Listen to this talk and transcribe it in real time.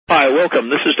Hi, welcome.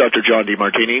 This is Dr. John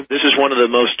DeMartini. This is one of the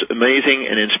most amazing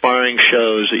and inspiring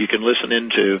shows that you can listen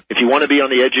into. If you want to be on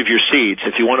the edge of your seats,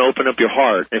 if you want to open up your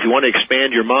heart, if you want to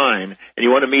expand your mind, and you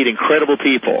want to meet incredible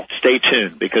people, stay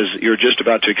tuned because you're just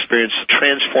about to experience a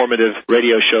transformative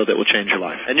radio show that will change your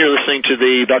life. And you're listening to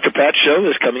the Dr. Pat Show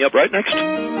that's coming up right next.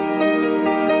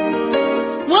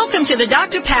 Welcome to the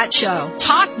Dr. Pat Show.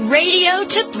 Talk radio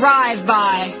to thrive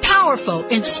by. Powerful,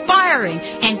 inspiring,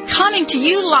 and coming to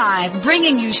you live,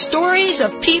 bringing you stories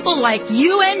of people like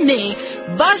you and me,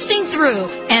 busting through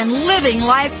and living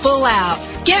life full out.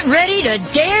 Get ready to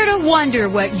dare to wonder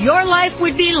what your life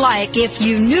would be like if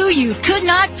you knew you could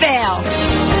not fail.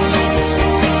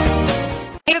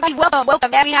 Hey everybody,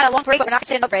 welcome. We had a long break, but we're not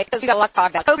going to take a break because we've got a lot to talk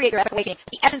about. Co-create your epic awakening,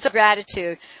 the essence of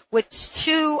gratitude, with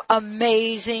two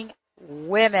amazing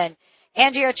women,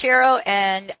 Angie Arciero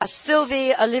and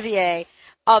Sylvie Olivier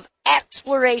of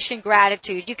Exploration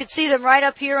Gratitude. You can see them right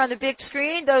up here on the big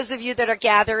screen. Those of you that are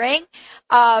gathering,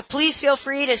 please feel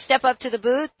free to step up to the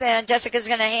booth, and Jessica's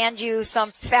going to hand you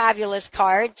some fabulous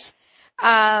cards.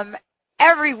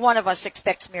 Every one of us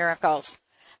expects miracles,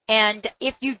 and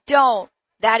if you don't,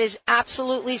 that is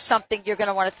absolutely something you're going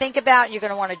to want to think about and you're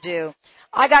going to want to do.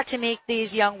 I got to meet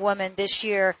these young women this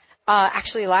year,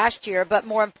 actually last year, but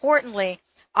more importantly,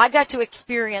 I got to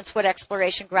experience what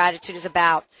Exploration Gratitude is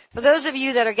about. For those of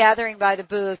you that are gathering by the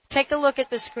booth, take a look at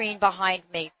the screen behind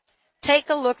me. Take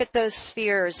a look at those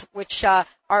spheres, which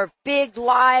are big,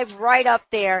 live, right up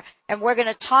there, and we're going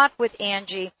to talk with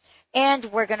Angie and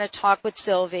we're going to talk with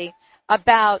Sylvie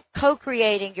about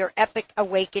co-creating your epic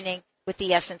awakening with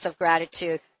the essence of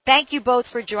gratitude. Thank you both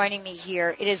for joining me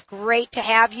here. It is great to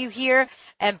have you here,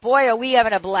 and boy, are we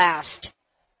having a blast.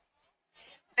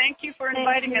 Thank you for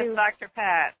inviting us, Dr.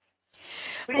 Pat.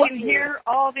 We can hear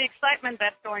all the excitement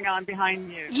that's going on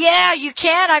behind you. Yeah, you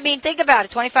can. I mean, think about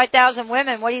it. 25,000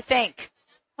 women. What do you think?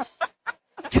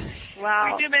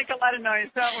 Wow. We do make a lot of noise,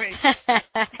 don't we?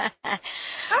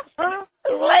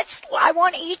 I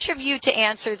want each of you to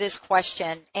answer this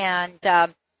question. And,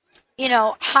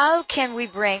 how can we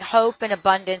bring hope and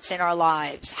abundance in our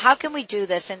lives? How can we do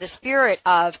this in the spirit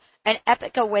of an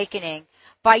epic awakening?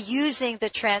 By using the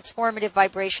transformative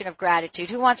vibration of gratitude.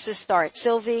 Who wants to start?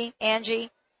 Sylvie? Angie?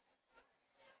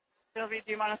 Sylvie,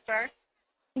 do you want to start?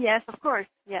 Yes, of course,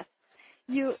 yes.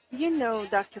 You know,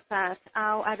 Dr. Pat,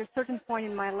 at a certain point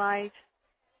in my life,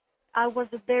 I was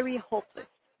very hopeless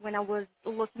when I was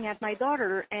looking at my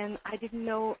daughter, and I didn't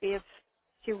know if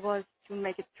she was to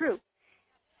make it through.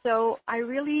 So I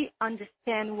really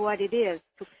understand what it is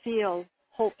to feel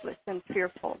hopeless and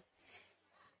fearful.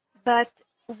 But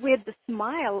with the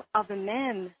smile of a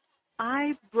man,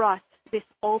 I brought this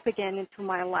hope again into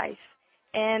my life,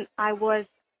 and I was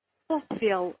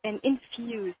fulfilled and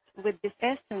infused with this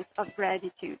essence of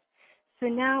gratitude. So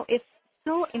now it's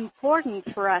so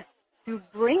important for us to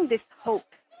bring this hope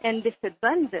and this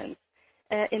abundance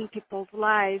in people's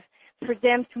lives, for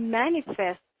them to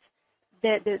manifest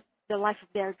the life of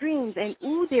their dreams and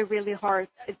who they really are.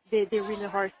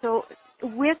 So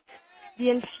with the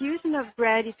infusion of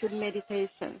gratitude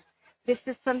meditation, this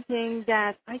is something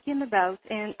that I came about,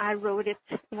 and I wrote it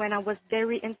when I was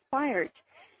very inspired.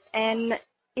 And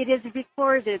it is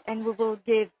recorded, and we will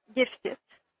gift it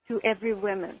to every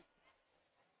woman.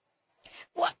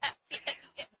 Well,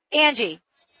 Angie.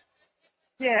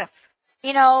 Yes.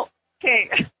 Okay.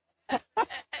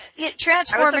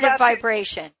 Transformative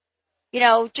vibration.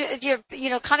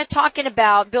 You're kind of talking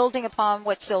about building upon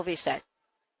what Sylvie said.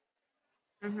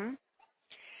 Mm-hmm.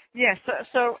 Yes,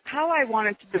 so how I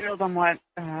wanted to build on what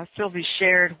Sylvie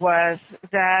shared was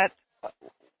that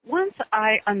once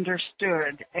I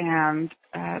understood, and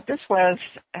this was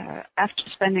after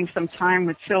spending some time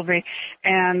with Sylvie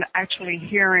and actually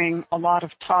hearing a lot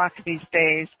of talk these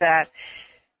days, that,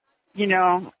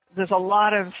 there's a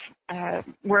lot of,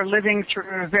 we're living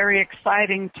through a very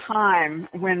exciting time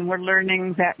when we're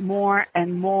learning that more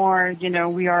and more,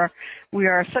 we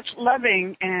are such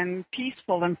loving and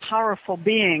peaceful and powerful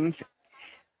beings.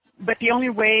 But the only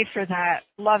way for that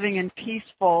loving and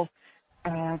peaceful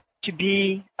to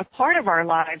be a part of our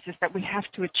lives is that we have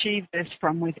to achieve this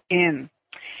from within.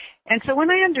 And so when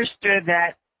I understood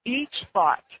that each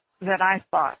thought that I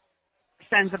thought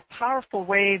sends a powerful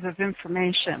wave of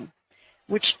information,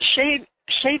 which shapes,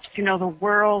 the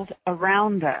world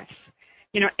around us.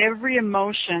 Every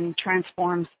emotion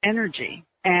transforms energy,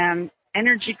 and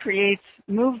energy creates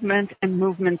movement, and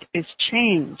movement is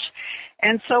change.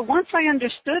 And so once I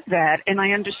understood that, and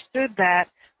I understood that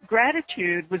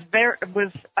gratitude was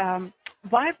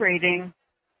vibrating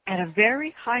at a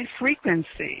very high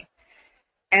frequency,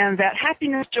 and that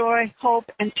happiness, joy, hope,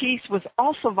 and peace was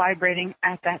also vibrating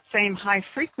at that same high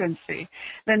frequency,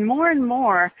 then more and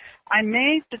more I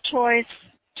made the choice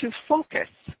to focus,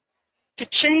 to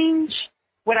change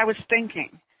what I was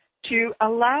thinking, to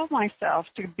allow myself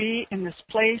to be in this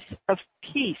place of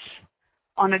peace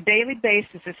on a daily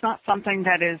basis. It's not something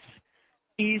that is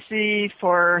easy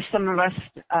for some of us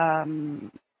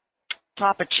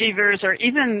top achievers, or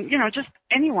even, just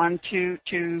anyone to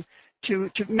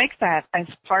make that as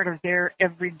part of their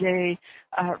everyday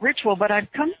ritual. But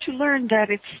I've come to learn that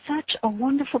it's such a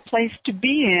wonderful place to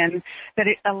be in, that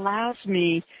it allows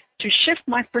me to shift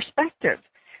my perspective.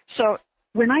 So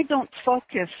when I don't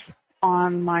focus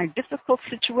on my difficult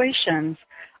situations,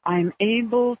 I'm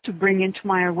able to bring into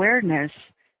my awareness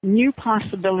new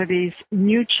possibilities,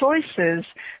 new choices,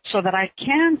 so that I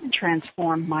can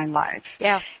transform my life.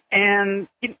 Yeah. And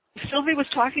Sylvie was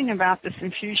talking about this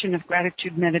infusion of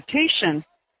gratitude meditation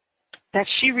that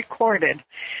she recorded.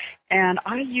 And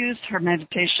I use her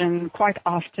meditation quite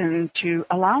often to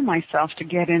allow myself to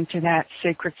get into that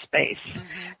sacred space,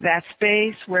 that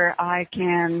space where I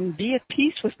can be at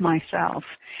peace with myself.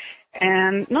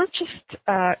 And not just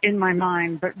in my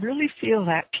mind, but really feel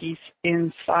that peace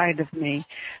inside of me,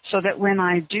 so that when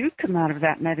I do come out of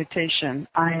that meditation,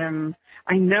 I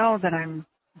know that I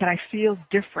feel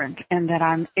different, and that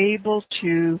I'm able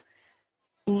to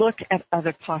look at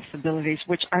other possibilities,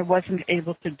 which I wasn't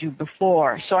able to do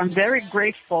before. So I'm very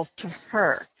grateful to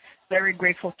her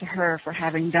for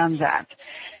having done that.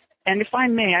 And if I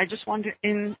may, I just want to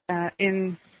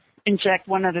inject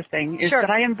one other thing, is Sure.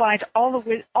 that I invite all the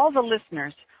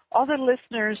listeners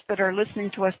that are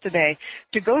listening to us today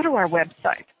to go to our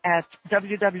website at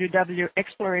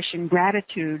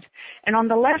www.exploration.gratitude. And on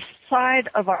the left side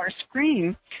of our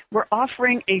screen, we're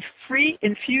offering a free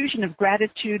infusion of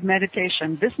gratitude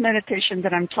meditation. This meditation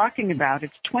that I'm talking about,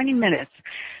 it's 20 minutes,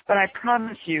 but I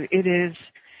promise you it is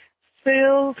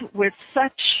filled with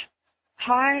such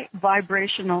high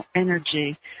vibrational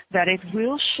energy that it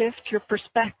will shift your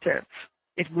perspective.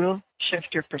 It will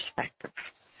shift your perspective.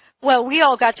 Well, we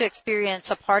all got to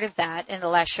experience a part of that in the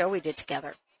last show we did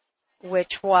together,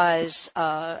 which was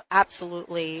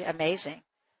absolutely amazing.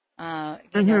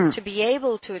 To be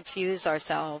able to infuse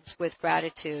ourselves with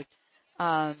gratitude.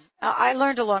 I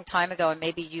learned a long time ago, and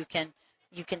maybe you can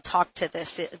talk to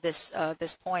this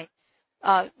point.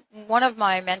 One of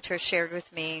my mentors shared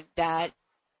with me that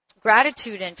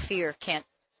gratitude and fear can't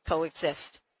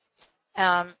coexist.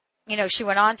 She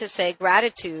went on to say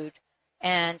gratitude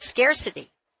and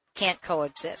scarcity can't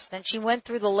coexist. And she went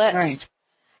through the list. Right.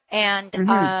 And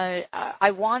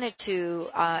I wanted to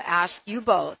ask you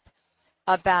both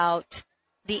about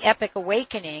the epic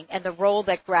awakening and the role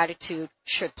that gratitude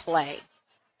should play.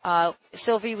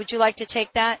 Sylvie, would you like to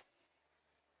take that?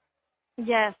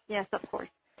 Yes, of course.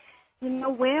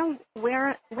 When we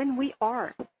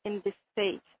are in this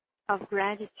state of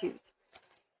gratitude,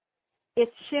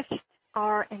 it shifts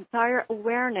our entire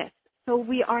awareness. So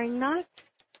we are not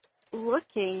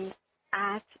looking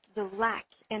at the lack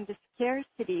and the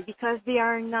scarcity because they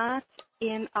are not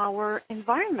in our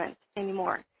environment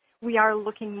anymore. We are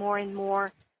looking more and more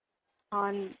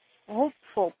on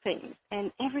hopeful things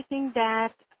and everything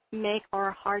that make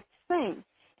our hearts sing.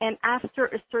 And after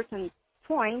a certain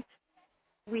point,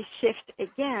 we shift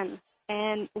again,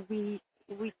 and we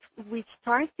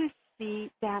start to see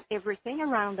that everything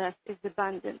around us is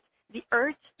abundant. The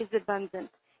earth is abundant,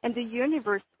 and the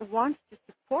universe wants to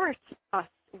support us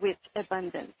with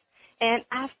abundance. And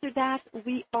after that,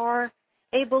 we are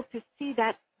able to see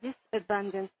that this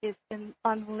abundance is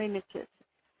unlimited.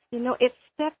 It's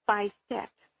step by step,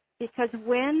 because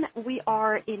when we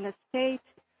are in a state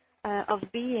of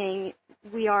being,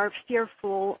 we are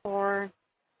fearful or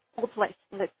hopeless,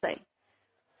 let's say.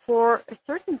 For a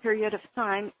certain period of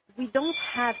time, we don't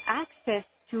have access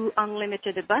to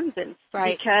unlimited abundance,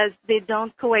 right, because they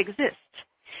don't coexist.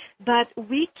 But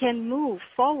we can move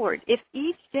forward. If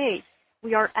each day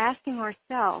we are asking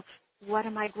ourselves, what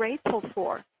am I grateful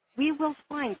for? We will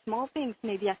find small things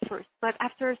maybe at first, but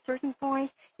after a certain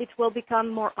point, it will become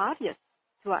more obvious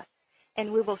to us.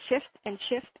 And we will shift and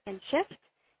shift and shift.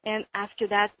 And after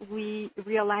that, we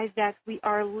realize that we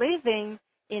are living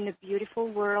in a beautiful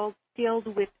world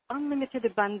filled with unlimited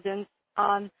abundance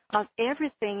of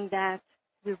everything that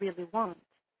we really want.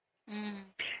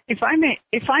 If I may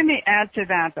add to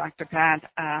that, Dr. Pat,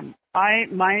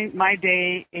 my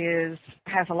day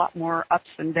has a lot more ups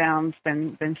and downs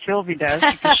than Sylvie does,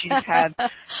 because she's had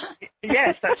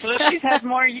she's had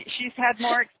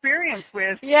more experience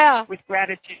with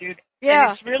gratitude. Yeah.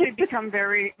 And it's really become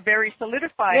very, very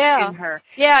solidified in her.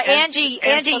 Yeah, and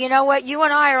Angie, you know what? You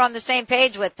and I are on the same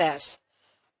page with this.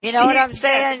 You know what I'm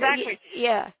saying? Yes, exactly.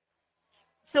 Yeah.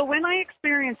 So when I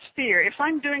experience fear, if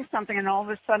I'm doing something and all of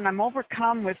a sudden I'm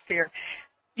overcome with fear,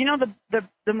 you know,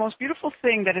 the most beautiful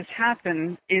thing that has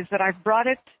happened is that I've brought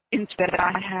it into that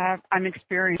I'm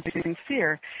experiencing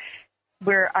fear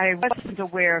where I wasn't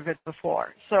aware of it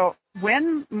before. So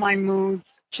when my moods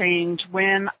change,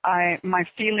 when my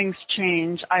feelings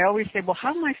change, I always say, well, how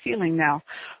am I feeling now?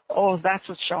 Oh, that's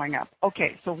what's showing up.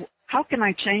 Okay, so how can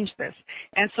I change this?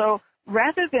 And so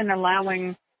rather than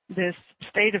allowing this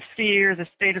state of fear, the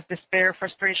state of despair,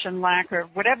 frustration, lack, or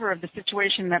whatever of the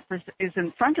situation that is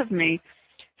in front of me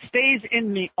stays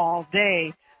in me all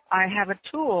day, I have a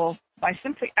tool by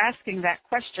simply asking that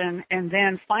question and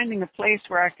then finding a place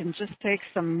where I can just take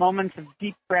some moments of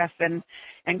deep breath and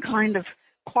kind of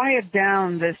quiet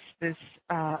down this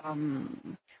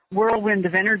whirlwind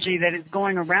of energy that is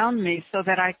going around me so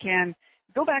that I can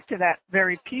go back to that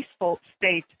very peaceful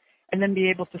state and then be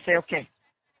able to say, okay,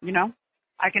 you know,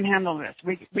 I can handle this.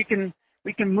 We can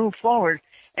move forward.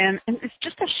 And it's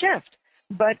just a shift.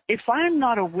 But if I'm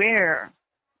not aware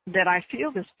that I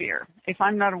feel this fear, if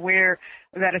I'm not aware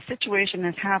that a situation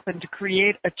has happened to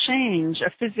create a change, a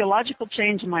physiological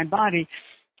change in my body,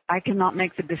 I cannot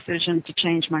make the decision to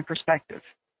change my perspective.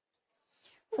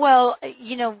 Well,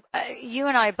 you know, you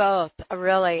and I both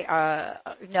really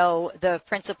know the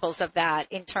principles of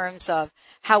that in terms of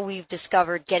how we've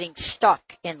discovered getting stuck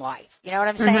in life. You know what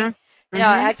I'm saying? Mm-hmm. You know,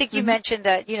 I think you mentioned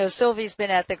that, you know, Sylvie's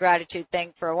been at the gratitude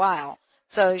thing for a while.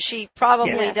 So she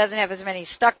probably doesn't have as many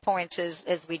stuck points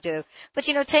as we do. But,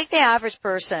 you know, take the average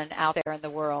person out there in the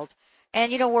world.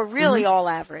 And, you know, we're really all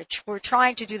average. We're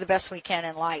trying to do the best we can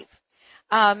in life.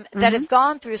 That have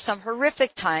gone through some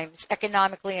horrific times,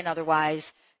 economically and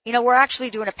otherwise. You know, we're actually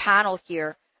doing a panel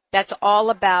here that's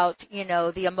all about, you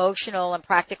know, the emotional and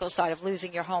practical side of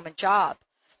losing your home and job.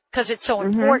 Because it's so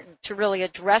important to really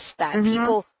address that.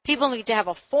 People need to have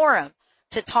a forum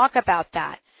to talk about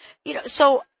that. You know,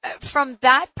 so from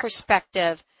that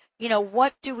perspective, you know,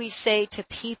 what do we say to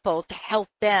people to help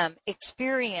them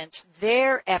experience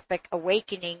their epic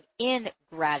awakening in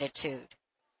gratitude?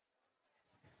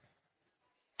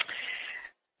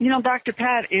 You know, Dr.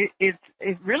 Pat, it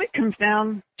really comes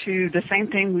down to the same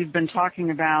thing we've been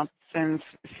talking about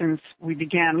since we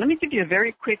began. Let me give you a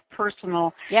very quick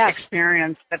personal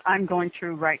experience that I'm going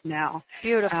through right now.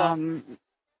 Beautiful.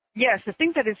 Yes, the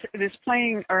thing that is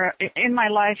playing in my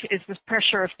life is this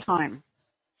pressure of time.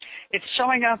 It's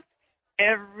showing up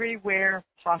everywhere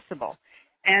possible,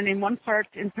 and in one part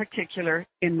in particular,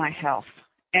 in my health.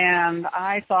 And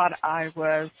I thought I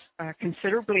was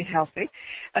considerably healthy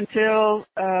until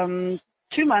 2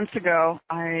 months ago,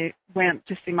 I went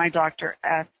to see my doctor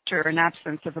after an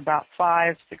absence of about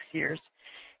 5-6 years.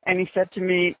 And he said to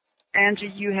me,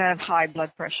 Angie, you have high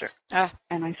blood pressure.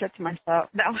 And I said to myself,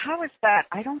 now how is that?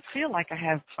 I don't feel like I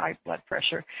have high blood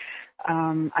pressure.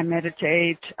 I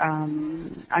meditate.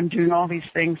 I'm doing all these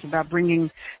things about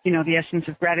bringing, you know, the essence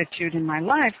of gratitude in my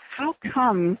life. How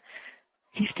come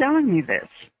he's telling me this?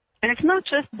 And it's not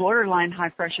just borderline high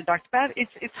pressure, Dr. Pat.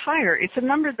 It's higher. It's a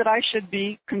number that I should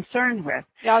be concerned with.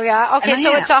 Oh, yeah. Okay,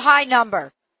 so it's a high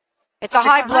number. It's a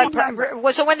high blood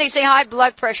pressure. So when they say high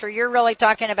blood pressure, you're really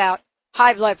talking about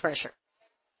high blood pressure.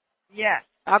 Yes.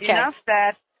 Okay. Enough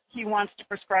that he wants to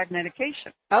prescribe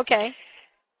medication. Okay.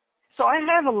 So I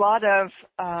have a lot of,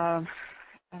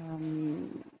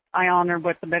 I honor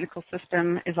what the medical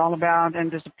system is all about,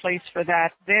 and there's a place for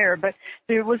that there. But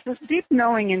there was this deep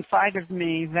knowing inside of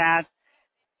me that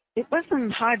it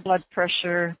wasn't high blood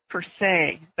pressure per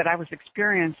se that I was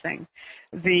experiencing.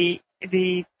 The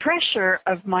pressure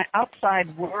of my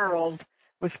outside world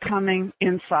was coming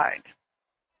inside.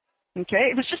 Okay,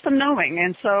 it was just a knowing.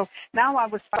 And so now I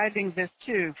was fighting this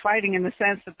too, fighting in the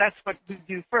sense that that's what we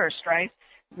do first, right?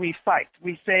 We fight.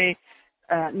 We say,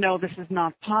 no, this is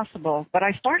not possible. But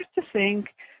I started to think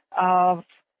of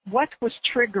what was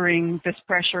triggering this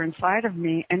pressure inside of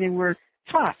me, and there were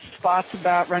thoughts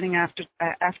about running after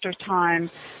time,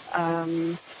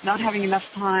 not having enough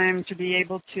time to be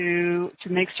able to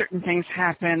make certain things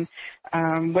happen,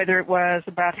 whether it was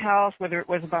about health, whether it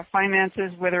was about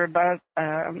finances, whether about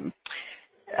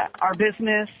our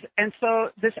business. And so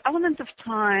this element of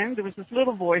time, there was this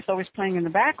little voice always playing in the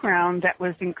background that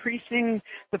was increasing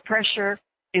the pressure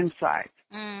inside.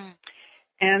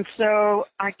 And so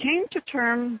I came to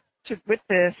terms with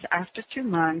this after 2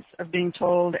 months of being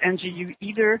told, Angie,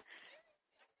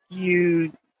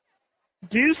 you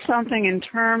do something in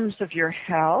terms of your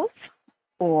health,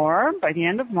 or by the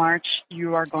end of March,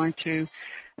 you are going to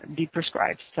be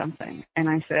prescribed something. And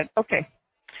I said, okay.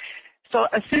 So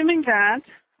assuming that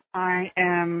I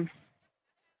am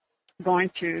going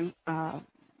to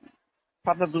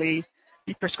probably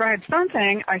be prescribed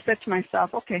something, I said to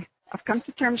myself, okay, I've come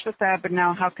to terms with that, but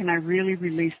now how can I really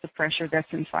release the pressure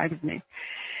that's inside of me?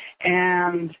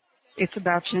 And it's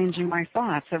about changing my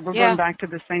thoughts. And we're going back to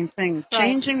the same thing,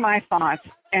 changing my thoughts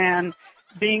and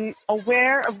being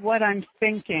aware of what I'm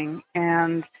thinking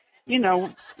and, you know,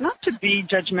 not to be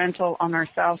judgmental on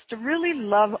ourselves, to really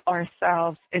love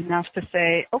ourselves enough to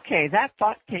say, okay, that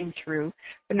thought came through,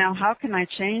 but now how can I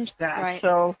change that? Right.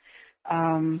 So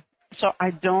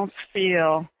I don't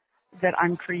feel that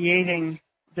I'm creating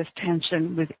this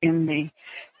tension within me.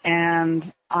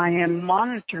 And I am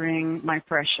monitoring my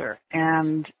pressure,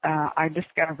 and I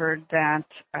discovered that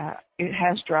it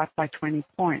has dropped by 20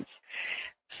 points.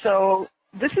 So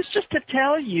this is just to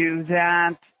tell you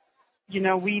that, you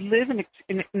know, we live in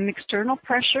an external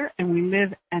pressure and we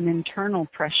live an internal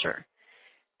pressure.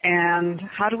 And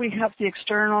how do we help the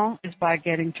external is by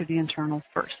getting to the internal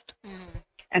first.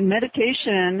 And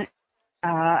meditation,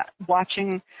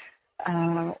 watching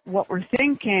what we're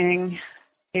thinking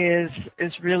is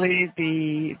really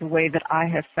the way that I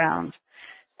have found.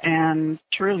 And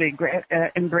truly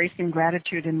embracing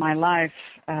gratitude in my life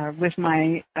with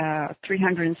my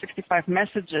 365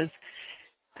 messages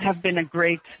have been a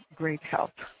great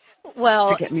help.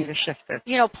 Well, to get me to shift it.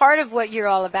 You know, part of what you're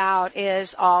all about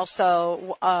is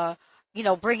also, you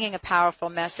know, bringing a powerful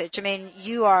message. I mean,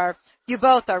 you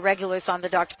both are regulars on the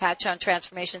Dr. Pat Show on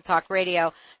Transformation Talk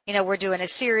Radio. You know, we're doing a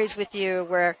series with you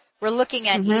where we're looking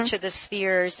at each of the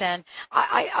spheres, and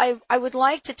I would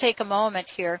like to take a moment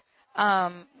here,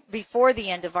 before the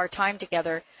end of our time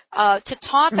together, to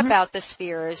talk about the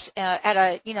spheres,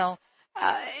 at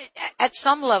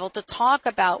some level, to talk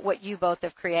about what you both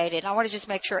have created. I want to just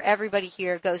make sure everybody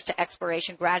here goes to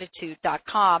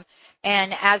explorationgratitude.com.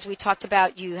 And as we talked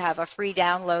about, you have a free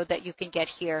download that you can get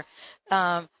here.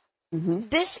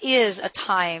 This is a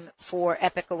time for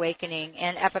epic awakening,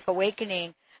 and epic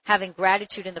awakening, having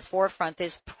gratitude in the forefront,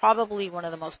 is probably one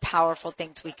of the most powerful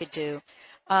things we could do.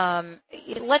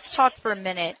 Let's talk for a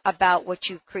minute about what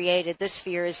you've created, the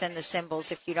spheres and the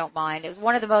symbols, if you don't mind. It was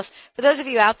one of the most, for those of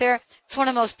you out there, it's one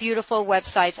of the most beautiful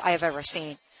websites I have ever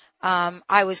seen.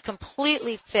 I was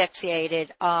completely fixated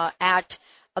at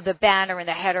the banner and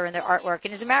the header and the artwork.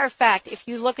 And as a matter of fact, if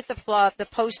you look at the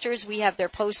posters, we have their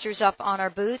posters up on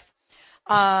our booth,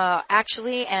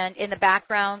 actually, and in the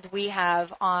background we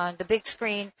have on the big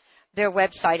screen their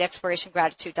website,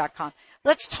 explorationgratitude.com.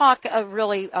 Let's talk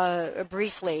really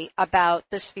briefly about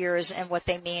the spheres and what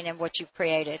they mean and what you've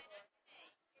created.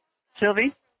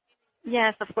 Sylvie?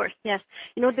 Yes, of course, yes.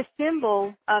 You know, the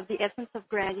symbol of the essence of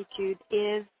gratitude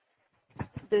is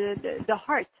the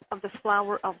heart of the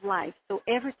flower of life. So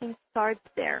everything starts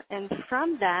there. And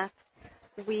from that,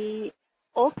 we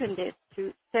opened it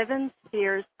to 7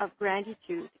 spheres of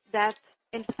gratitude that,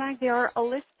 in fact, they are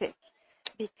holistic,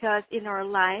 because in our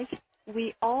life,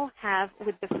 we all have,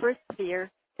 with the first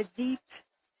sphere, a deep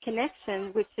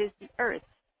connection, which is the earth.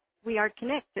 We are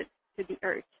connected to the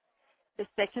earth. The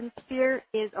second sphere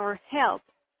is our health.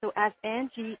 So as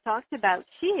Angie talked about,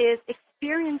 she is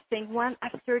experiencing one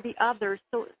after the other.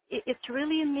 So it's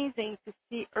really amazing to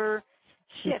see her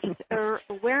shift, her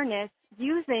awareness,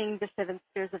 using the 7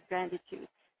 spheres of gratitude.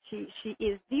 She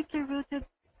is deeply rooted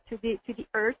to the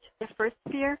earth, the first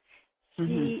sphere.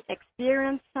 She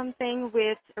experienced something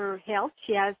with her health.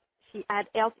 She had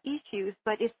health issues,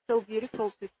 but it's so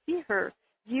beautiful to see her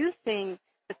using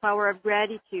the power of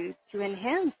gratitude to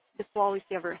enhance the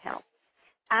quality of her health.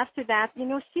 After that, you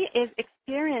know, she is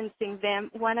experiencing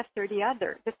them one after the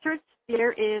other. The third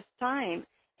sphere is time,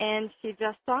 and she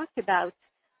just talked about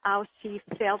how she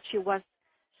felt she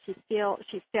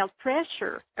felt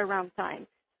pressure around time.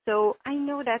 So I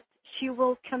know that she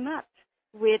will come up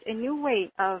with a new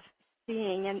way of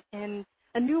seeing and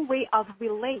a new way of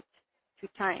relate to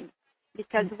time.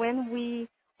 Because when we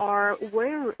are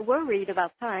worried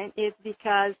about time, it's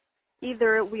because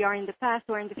either we are in the past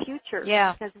or in the future.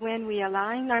 Yeah. Because when we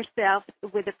align ourselves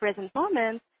with the present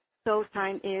moment, so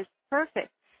time is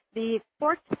perfect. The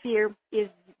fourth sphere is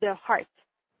the heart.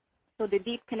 So the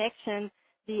deep connection,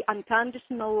 the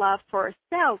unconditional love for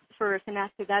ourselves first, and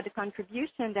after that, the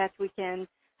contribution that we can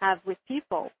have with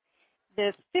people.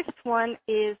 The fifth one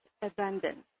is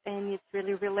abundance, and it's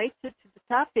really related to the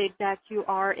topic that you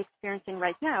are experiencing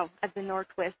right now at the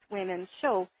Northwest Women's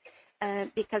Show,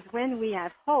 because when we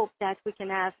have hope that we can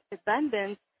have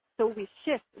abundance, so we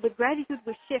shift. With gratitude,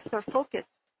 we shift our focus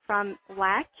from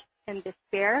lack and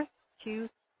despair to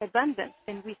abundance,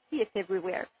 and we see it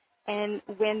everywhere. And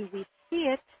when we see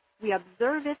it, we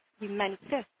observe it, we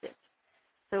manifest it.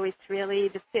 So it's really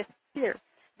the fifth sphere.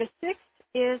 The sixth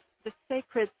is the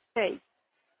sacred space.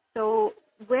 So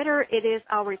whether it is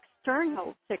our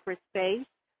external sacred space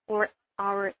or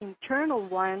our internal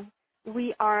one,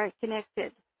 we are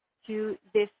connected to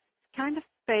this kind of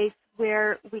space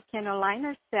where we can align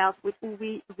ourselves with who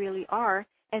we really are,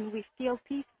 and we feel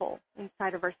peaceful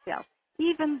inside of ourselves,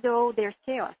 even though there's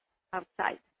chaos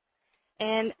outside.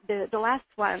 And the last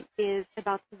one is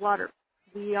about water.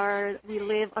 We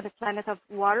live on a planet of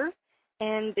water,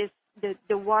 and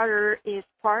the water is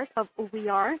part of who we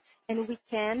are, and we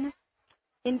can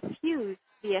infuse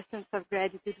the essence of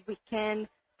gratitude. We can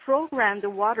program the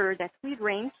water that we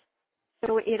drink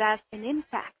so it has an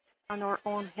impact on our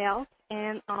own health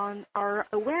and on our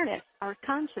awareness, our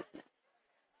consciousness.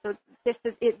 So this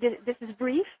is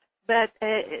brief, but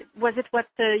was it what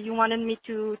you wanted me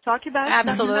to talk about?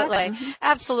 Absolutely. Mm-hmm.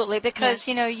 Absolutely, because,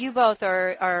 you both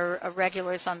are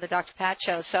regulars on the Dr. Pat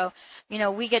Show. So,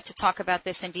 we get to talk about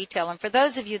this in detail. And for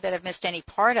those of you that have missed any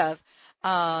part of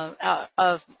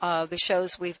the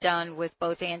shows we've done with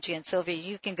both Angie and Sylvie,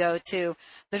 you can go to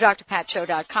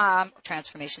thedrpatshow.com,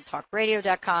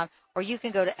 transformationtalkradio.com, or you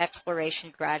can go to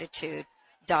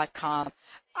explorationgratitude.com.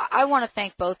 I want to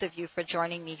thank both of you for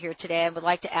joining me here today. I would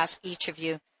like to ask each of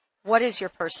you, what is your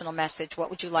personal message? What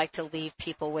would you like to leave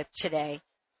people with today?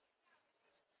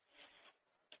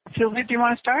 Sylvie, do you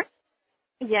want to start?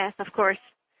 Yes, of course.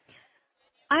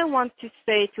 I want to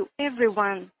say to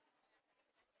everyone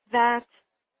that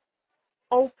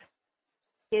hope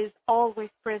is always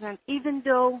present, even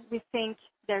though we think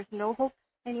there's no hope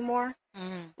anymore.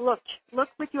 Look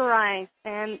with your eyes,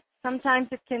 and sometimes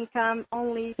it can come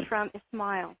only from a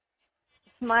smile.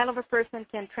 The smile of a person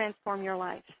can transform your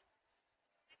life.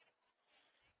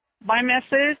 My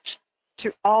message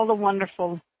to all the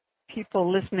wonderful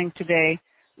people listening today,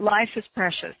 life is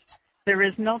precious. There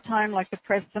is no time like the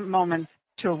present moment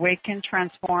to awaken,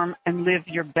 transform, and live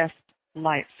your best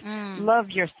life. Love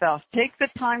yourself. Take the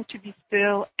time to be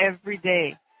still every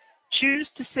day. Choose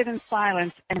to sit in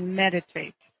silence and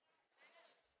meditate.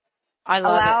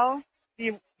 Allow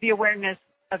the awareness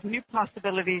of new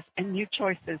possibilities and new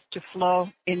choices to flow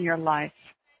in your life.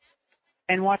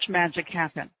 And watch magic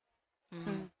happen.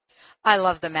 I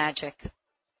love the magic.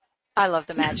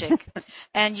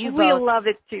 And you we both love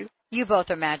it too. You both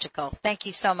are magical. Thank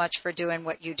you so much for doing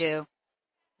what you do.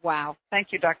 Wow.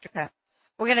 Thank you, Dr. Pat.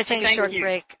 We're going to take a short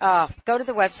break. Go to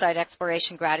the website,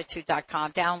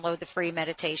 explorationgratitude.com. Download the free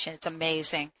meditation. It's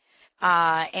amazing.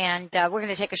 And we're going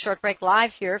to take a short break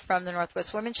live here from the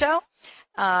Northwest Women Show.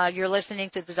 You're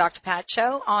listening to the Dr. Pat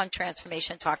Show on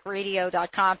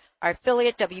TransformationTalkRadio.com, our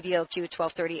affiliate, WBLQ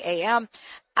 1230 AM,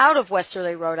 out of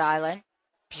Westerly, Rhode Island.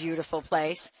 Beautiful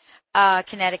place.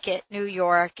 Connecticut, New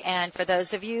York, and for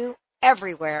those of you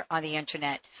everywhere on the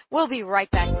Internet. We'll be right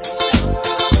back with you.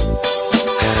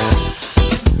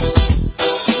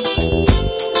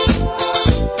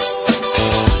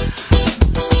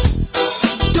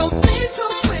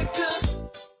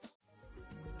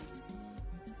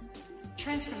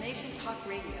 Transformation Talk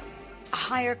Radio, a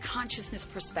higher consciousness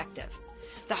perspective.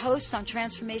 The hosts on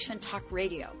Transformation Talk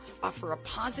Radio offer a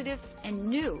positive and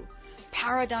new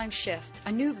paradigm shift,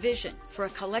 a new vision for a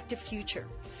collective future.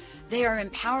 They are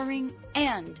empowering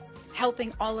and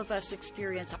helping all of us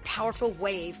experience a powerful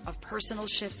wave of personal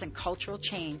shifts and cultural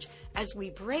change as we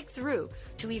break through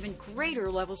to even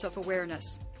greater levels of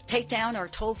awareness. Take down our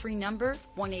toll-free number,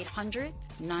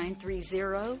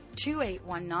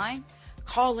 1-800-930-2819.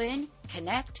 Call in,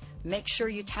 connect, make sure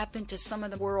you tap into some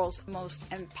of the world's most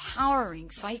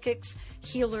empowering psychics,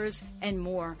 healers, and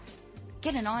more.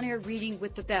 Get an on-air reading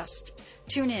with the best.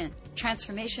 Tune in,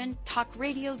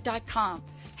 TransformationTalkRadio.com.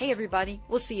 Hey, everybody,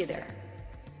 we'll see you there.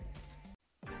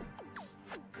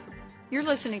 You're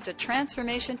listening to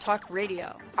Transformation Talk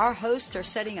Radio. Our hosts are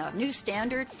setting a new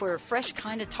standard for a fresh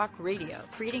kind of talk radio,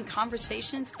 creating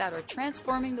conversations that are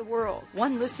transforming the world,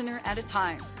 one listener at a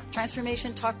time.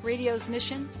 Transformation Talk Radio's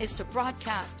mission is to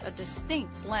broadcast a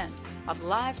distinct blend of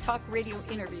live talk radio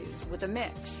interviews with a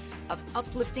mix of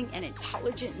uplifting and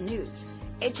intelligent news,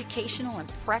 educational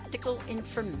and practical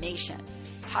information.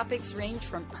 Topics range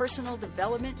from personal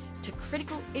development to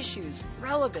critical issues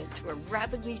relevant to a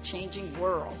rapidly changing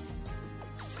world.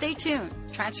 Stay tuned.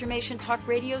 Transformation Talk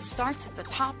Radio starts at the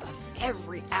top of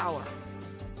every hour.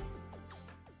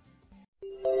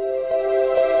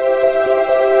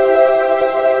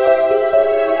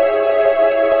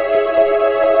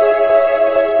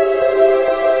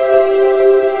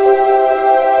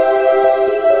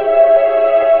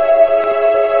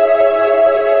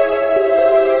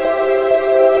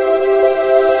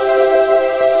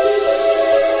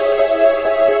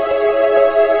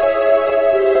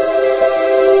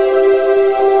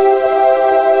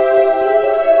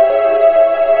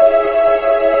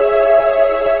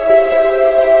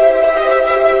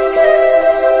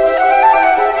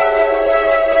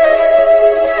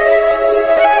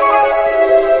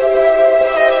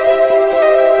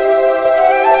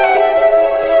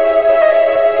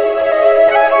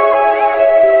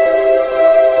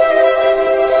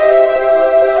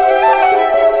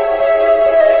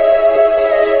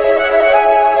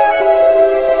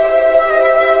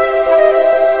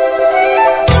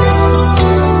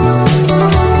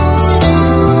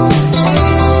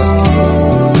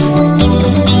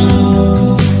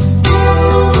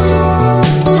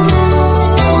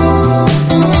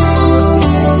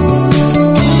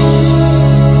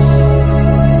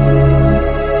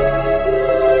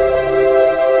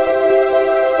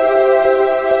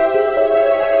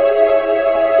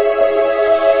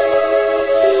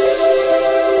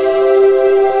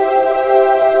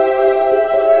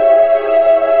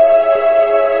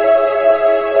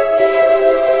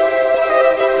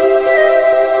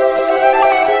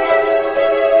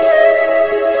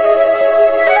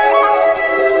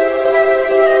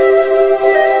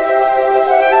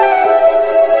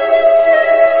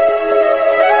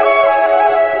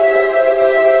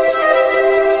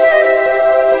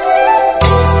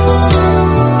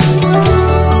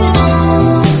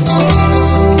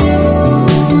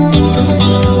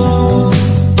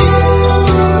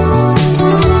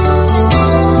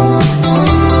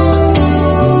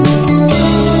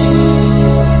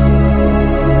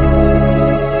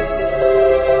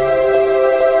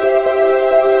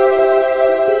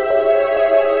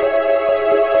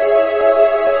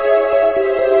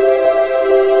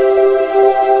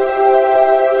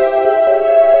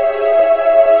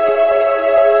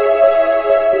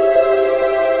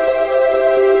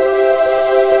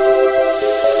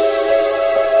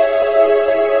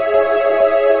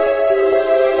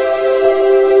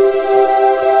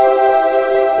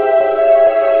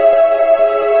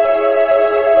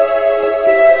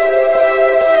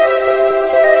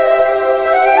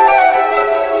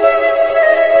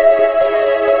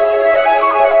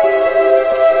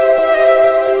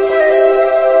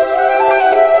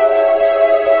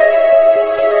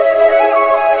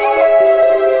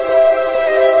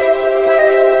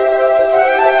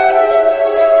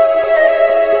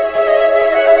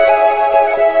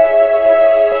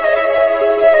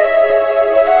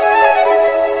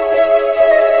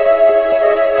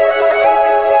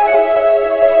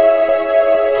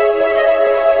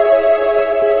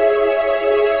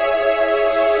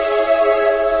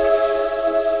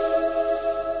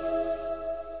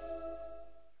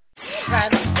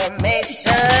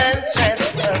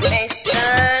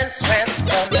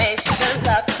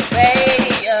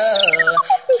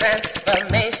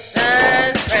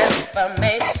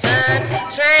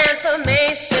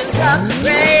 Talk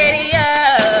Radio.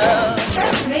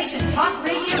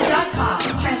 TransformationTalkRadio.com.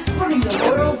 Transforming the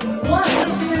world one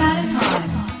listener at a time.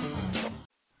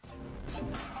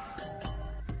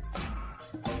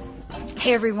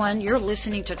 Hey everyone, you're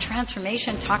listening to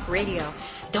Transformation Talk Radio.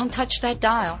 Don't touch that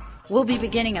dial. We'll be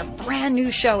beginning a brand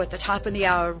new show at the top of the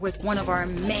hour with one of our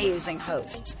amazing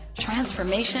hosts.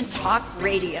 Transformation Talk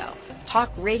Radio.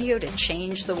 Talk radio to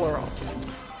change the world.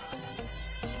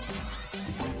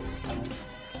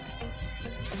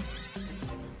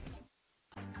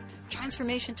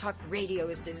 Transformation Talk Radio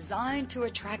is designed to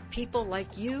attract people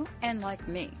like you and like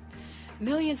me.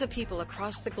 Millions of people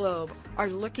across the globe are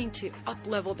looking to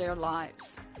up-level their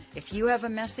lives. If you have a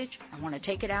message and want to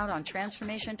take it out on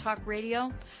Transformation Talk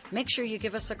Radio, make sure you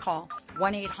give us a call,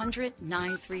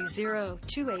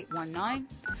 1-800-930-2819,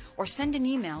 or send an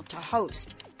email to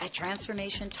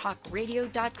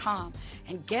host@transformationtalkradio.com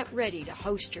and get ready to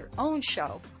host your own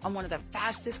show on one of the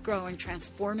fastest growing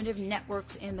transformative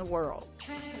networks in the world.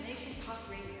 Transformation Talk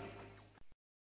Radio.